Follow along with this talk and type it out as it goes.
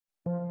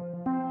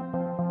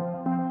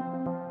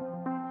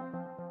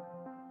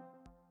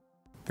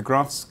The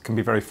grafts can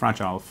be very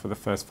fragile for the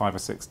first 5 or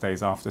 6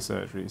 days after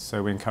surgery,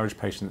 so we encourage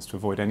patients to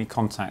avoid any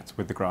contact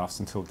with the grafts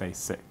until day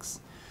 6.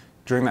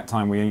 During that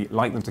time, we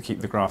like them to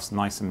keep the grafts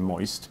nice and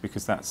moist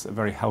because that's a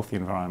very healthy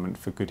environment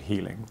for good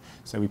healing.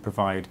 So we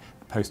provide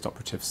a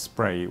post-operative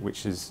spray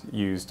which is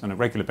used on a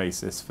regular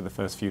basis for the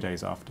first few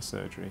days after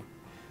surgery.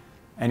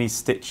 Any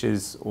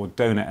stitches or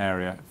donor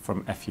area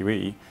from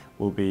FUE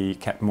will be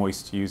kept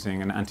moist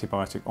using an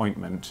antibiotic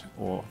ointment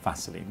or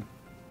Vaseline.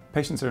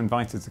 Patients are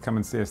invited to come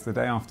and see us the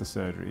day after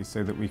surgery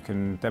so that we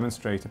can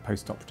demonstrate a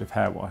post-operative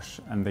hair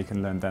wash and they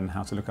can learn then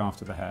how to look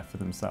after the hair for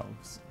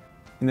themselves.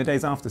 In the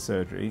days after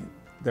surgery,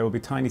 there will be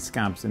tiny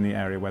scabs in the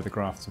area where the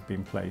grafts have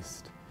been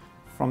placed.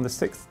 From the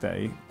 6th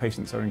day,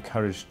 patients are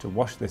encouraged to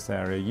wash this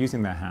area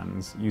using their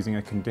hands, using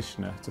a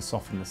conditioner to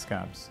soften the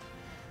scabs.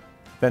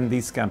 Then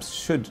these scabs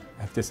should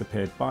have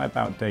disappeared by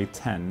about day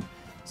 10,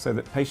 so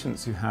that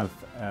patients who have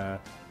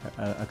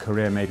a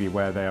career maybe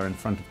where they are in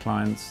front of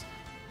clients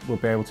will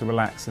be able to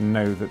relax and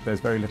know that there's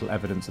very little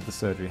evidence of the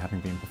surgery having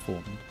been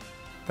performed.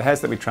 The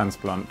hairs that we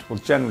transplant will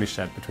generally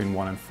shed between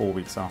 1 and 4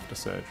 weeks after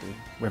surgery.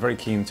 We're very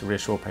keen to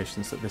reassure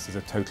patients that this is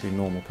a totally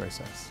normal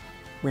process.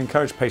 We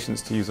encourage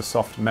patients to use a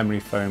soft memory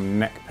foam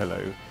neck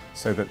pillow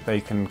so that they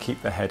can keep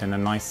their head in a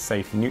nice,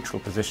 safe, neutral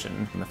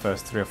position in the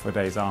first 3 or 4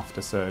 days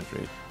after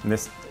surgery. And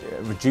this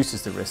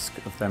reduces the risk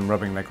of them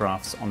rubbing their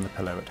grafts on the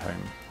pillow at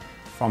home.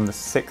 From the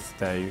 6th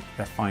day,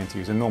 they're fine to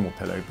use a normal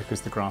pillow because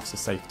the grafts are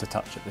safe to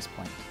touch at this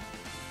point.